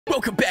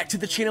Welcome back to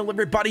the channel,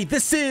 everybody.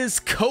 This is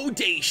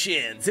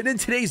Kodeations, and in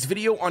today's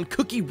video on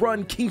Cookie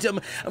Run Kingdom,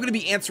 I'm going to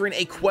be answering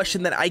a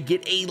question that I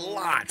get a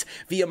lot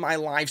via my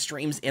live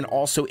streams and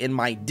also in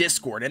my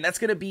Discord, and that's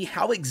going to be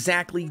how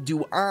exactly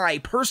do I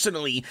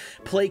personally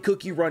play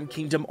Cookie Run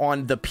Kingdom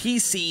on the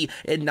PC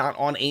and not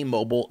on a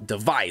mobile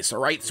device.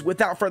 All right, so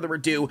without further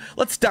ado,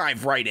 let's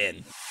dive right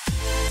in.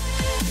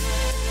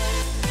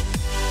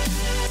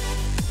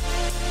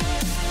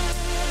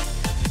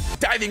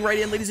 Diving right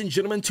in, ladies and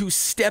gentlemen, to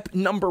step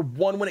number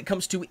one when it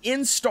comes to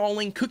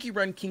installing Cookie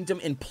Run Kingdom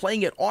and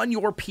playing it on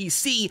your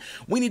PC,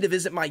 we need to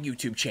visit my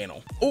YouTube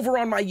channel. Over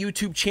on my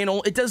YouTube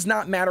channel, it does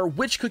not matter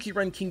which Cookie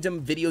Run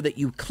Kingdom video that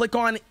you click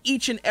on,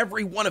 each and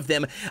every one of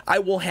them, I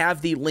will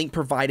have the link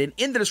provided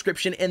in the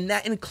description, and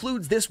that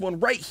includes this one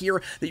right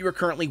here that you are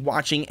currently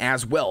watching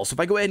as well. So if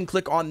I go ahead and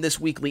click on this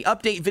weekly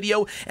update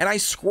video, and I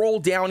scroll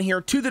down here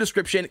to the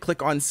description,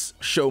 click on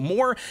show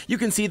more, you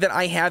can see that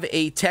I have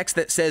a text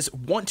that says,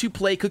 want to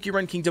play Cookie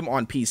Run Kingdom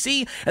on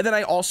PC, and then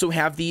I also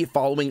have the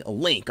following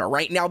link. All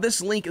right, now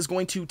this link is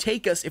going to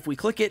take us, if we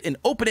click it and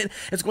open it,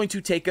 it's going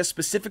to take us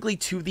specifically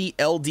to the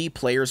LD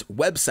Player's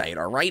website.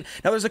 All right,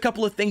 now there's a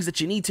couple of things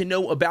that you need to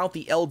know about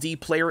the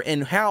LD Player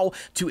and how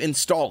to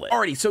install it.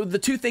 Alrighty, so the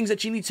two things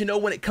that you need to know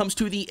when it comes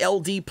to the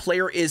LD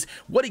Player is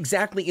what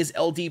exactly is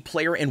LD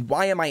Player and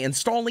why am I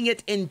installing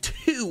it, and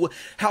two,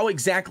 how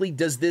exactly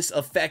does this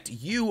affect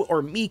you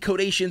or me,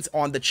 Kodeations,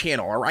 on the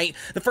channel. All right,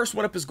 the first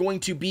one up is going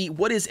to be,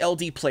 what is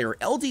LD Player?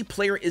 LD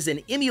Player is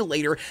an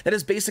emulator that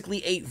is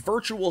basically a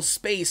virtual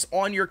space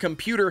on your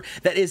computer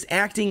that is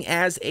acting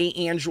as an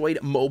Android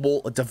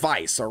mobile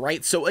device. All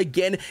right, so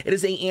again, it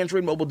is an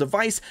Android mobile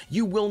device.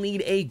 You will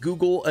need a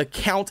Google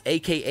account,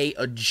 aka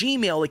a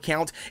Gmail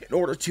account, in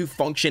order to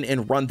function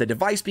and run the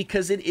device,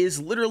 because it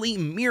is literally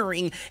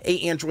mirroring an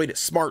Android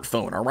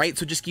smartphone. All right,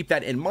 so just keep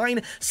that in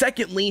mind.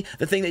 Secondly,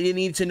 the thing that you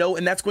need to know,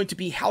 and that's going to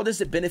be, how does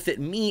it benefit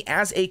me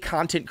as a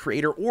content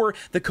creator or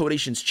the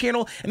Kodeations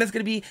channel? And that's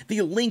going to be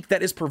the link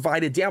that is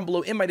provided down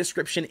below in my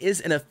description, is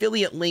an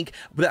affiliate link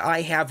that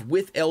I have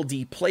with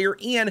LD Player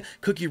and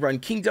Cookie Run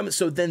Kingdom.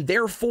 So then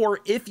therefore,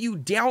 if you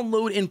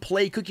download and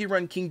play Cookie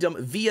Run Kingdom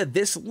via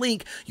this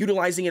link,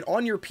 utilizing it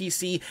on your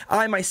PC,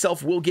 I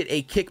myself will get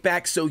a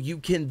kickback, so you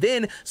can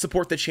then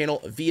support the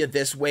channel via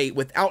this way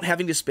without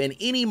having to spend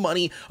any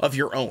money of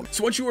your own.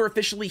 So once you are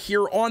officially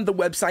here on the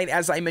website,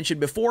 as I mentioned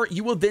before,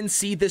 you will then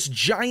see this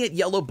giant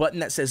yellow button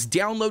that says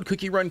download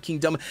Cookie Run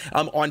Kingdom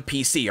on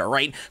PC. All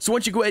right, so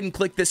once you go ahead and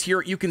click this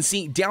here, you can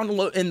see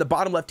download in the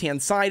bottom left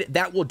hand side,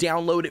 that will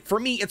download it. For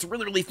me, it's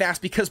really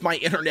fast because my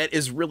internet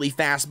is really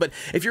fast, but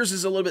if yours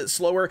is a little bit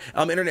slower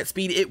internet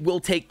speed, it will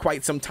take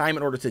quite some time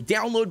in order to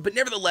download. But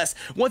nevertheless,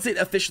 once it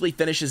officially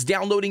finishes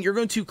downloading, you're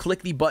going to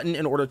click the button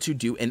in order to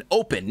do an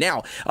open.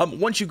 Now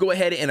once you go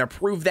ahead and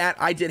approve that,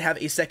 I did have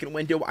a second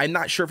window. I'm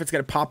not sure if it's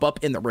going to pop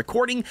up in the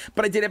recording,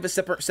 but I did have a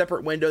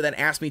separate window that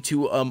asked me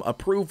to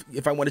approve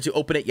if I wanted to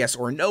open it, yes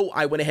or no.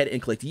 I went ahead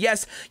and clicked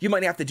yes. You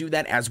might have to do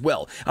that as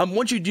well.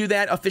 Once you do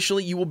that,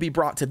 officially you will be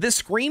brought to this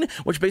screen,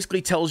 which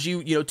basically tells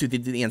you, to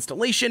the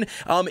installation.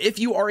 If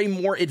you are a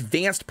more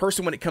advanced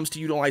person when it comes to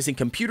utilizing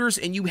computers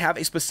and you have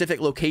a specific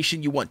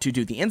location you want to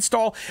do the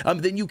install,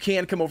 then you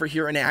can come over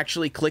here and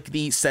actually click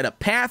the setup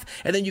path,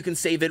 and then you can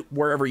save it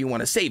wherever you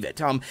want to save it.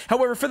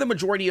 However, for the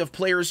majority of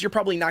players, you're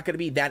probably not going to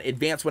be that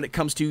advanced when it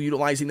comes to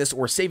utilizing this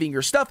or saving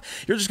your stuff.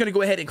 You're just going to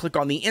go ahead and click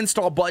on the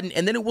install button,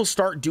 and then it will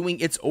start doing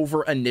its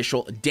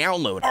initial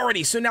download.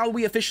 Alrighty, so now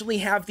we officially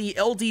have the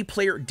LD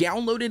Player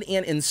downloaded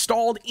and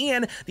installed,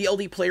 and the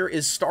LD Player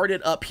is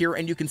started up here,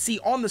 and you can see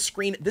on the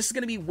screen, this is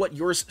going to be what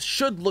yours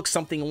should look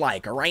something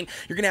like. All right,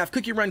 you're going to have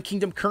Cookie Run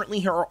Kingdom currently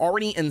here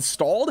already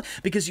installed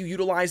because you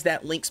utilize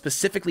that link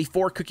specifically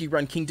for Cookie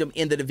Run Kingdom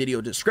in the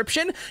video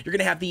description. You're going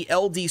to have the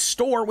LD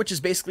Store, which is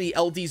basically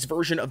LD's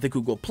version of the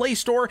Google Play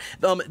Store.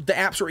 The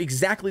apps are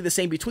exactly the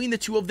same between the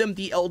two of them.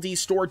 The LD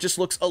Store just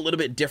looks a little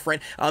bit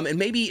different, and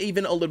maybe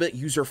even a little bit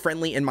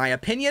user-friendly in my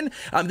opinion.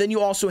 Then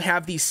you also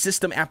have the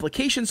System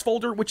Applications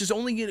folder, which is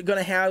only going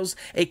to house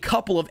a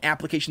couple of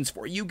applications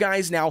for you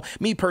guys. Now,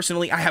 me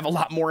personally, I have a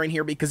lot more in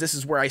here because this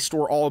is where I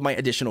store all of my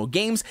additional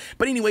games.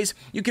 But anyways,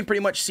 you can pretty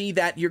much see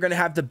that you're going to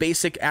have the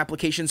basic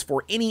applications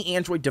for any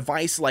Android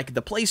device, like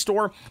the Play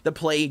Store, the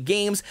Play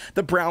Games,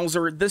 the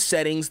browser, the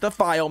settings, the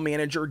file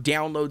manager,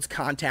 downloads,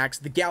 contacts,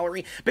 the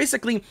gallery,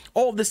 basically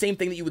all of the same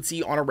thing that you would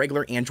see on a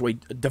regular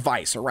Android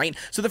device. All right,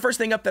 so the first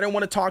thing up that I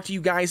want to talk to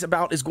you guys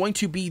about is going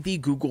to be the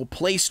Google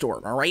Play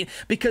Store. All right,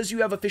 because you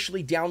have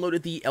officially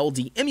downloaded the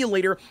LD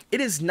emulator,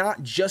 it is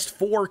not just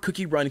for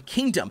Cookie Run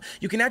Kingdom.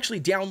 You can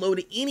actually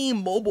download any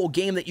mobile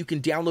game that you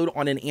can download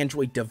on an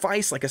Android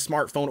device like a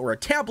smartphone or a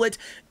tablet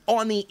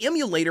on the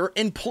emulator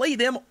and play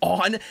them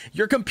on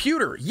your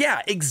computer.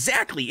 Yeah,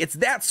 exactly. It's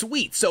that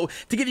sweet. So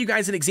to give you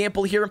guys an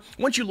example here,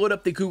 once you load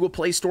up the Google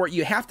Play Store,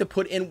 you have to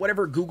put in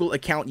whatever Google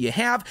account you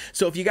have.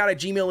 So if you got a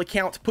Gmail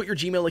account, put your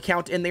Gmail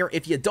account in there.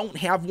 If you don't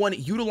have one,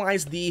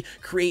 utilize the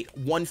create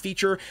one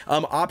feature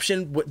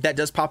option that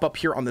does pop up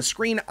here on the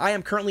screen. I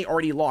am currently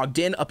already logged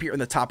in up here in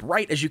the top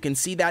right, as you can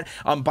see that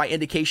by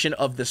indication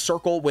of the circle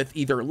circle with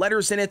either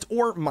letters in it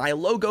or my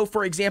logo,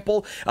 for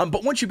example.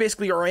 But once you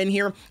basically are in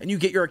here and you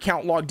get your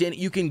account logged in,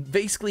 you can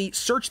basically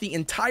search the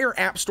entire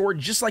app store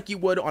just like you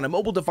would on a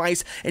mobile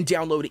device and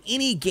download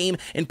any game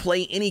and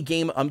play any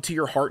game to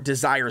your heart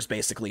desires,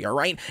 basically. All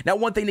right. Now,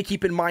 one thing to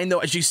keep in mind, though,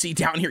 as you see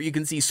down here, you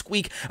can see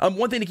Squeak.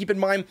 One thing to keep in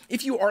mind,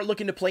 if you are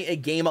looking to play a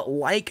game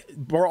like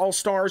Brawl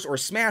Stars or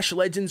Smash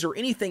Legends or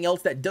anything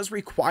else that does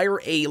require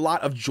a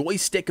lot of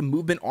joystick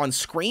movement on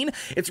screen,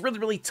 it's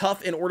really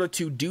tough in order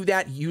to do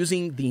that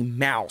using the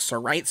mouse.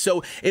 All right.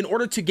 So in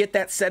order to get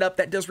that set up,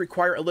 that does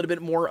require a little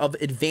bit more of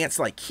advanced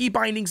like key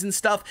bindings and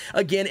stuff.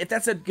 Again, if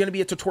that's going to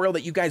be a tutorial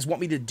that you guys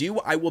want me to do,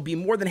 I will be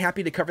more than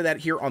happy to cover that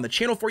here on the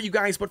channel for you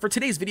guys. But for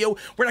today's video,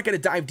 we're not going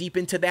to dive deep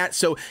into that.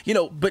 So, you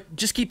know, but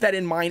just keep that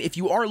in mind. If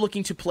you are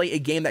looking to play a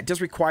game that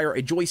does require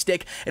a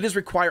joystick, it does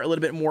require a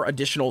little bit more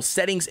additional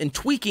settings and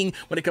tweaking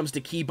when it comes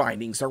to key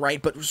bindings. All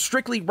right. But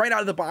strictly right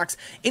out of the box,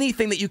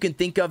 anything that you can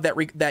think of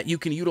that you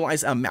can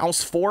utilize a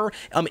mouse for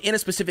in a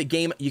specific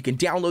game, you can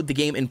download the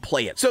game and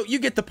play it. So you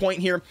get the point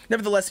here.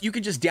 Nevertheless, you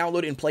can just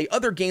download and play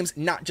other games,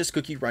 not just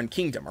Cookie Run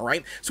Kingdom. All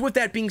right. So with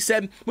that being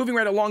said, moving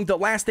right along, the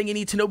last thing you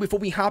need to know before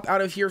we hop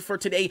out of here for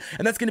today,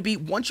 and that's going to be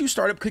once you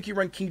start up Cookie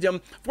Run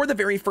Kingdom for the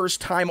very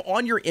first time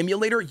on your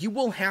emulator, you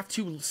will have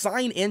to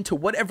sign into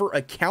whatever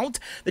account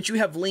that you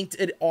have linked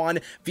it on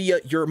via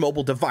your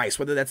mobile device,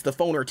 whether that's the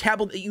phone or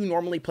tablet that you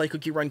normally play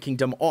Cookie Run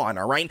Kingdom on.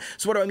 All right.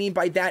 So what do I mean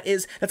by that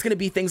is that's going to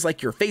be things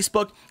like your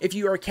Facebook. If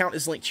your account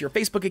is linked to your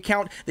Facebook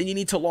account, then you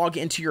need to log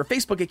into your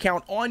Facebook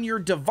account on your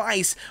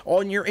device,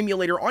 on your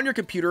emulator, on your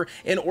computer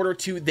in order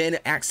to then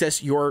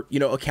access your,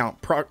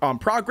 account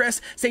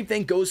progress. Same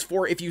thing goes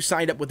for if you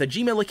signed up with a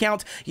Gmail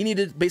account. You need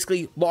to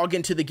basically log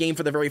into the game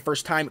for the very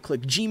first time,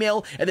 click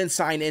Gmail, and then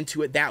sign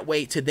into it that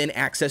way to then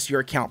access your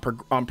account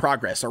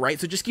progress. All right.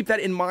 So just keep that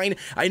in mind.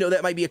 I know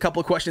that might be a couple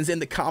of questions in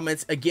the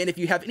comments. Again, if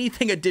you have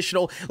anything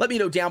additional, let me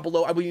know down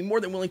below. I would be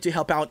more than willing to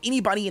help out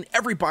anybody and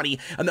everybody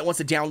that wants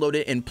to download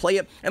it and play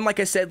it. And like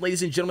I said,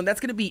 ladies and gentlemen, that's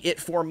going to be it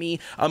for me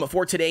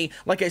for today.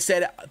 Like I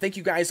said, thank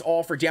you guys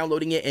all for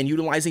downloading it and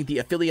utilizing the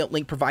affiliate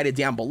link provided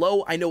down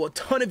below. I know a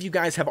ton of you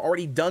guys have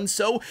already done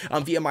so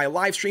via my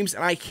live streams,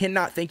 and I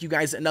cannot thank you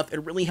guys enough.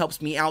 It really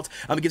helps me out.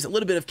 It gives a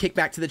little bit of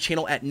kickback to the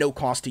channel at no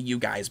cost to you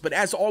guys. But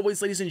as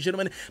always, ladies and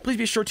gentlemen, please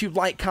be sure to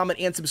like, comment,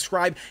 and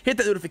subscribe. Hit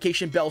that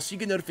notification bell so you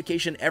get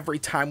notification every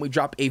time we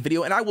drop a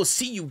video, and I will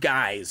see you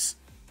guys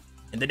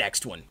in the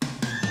next one.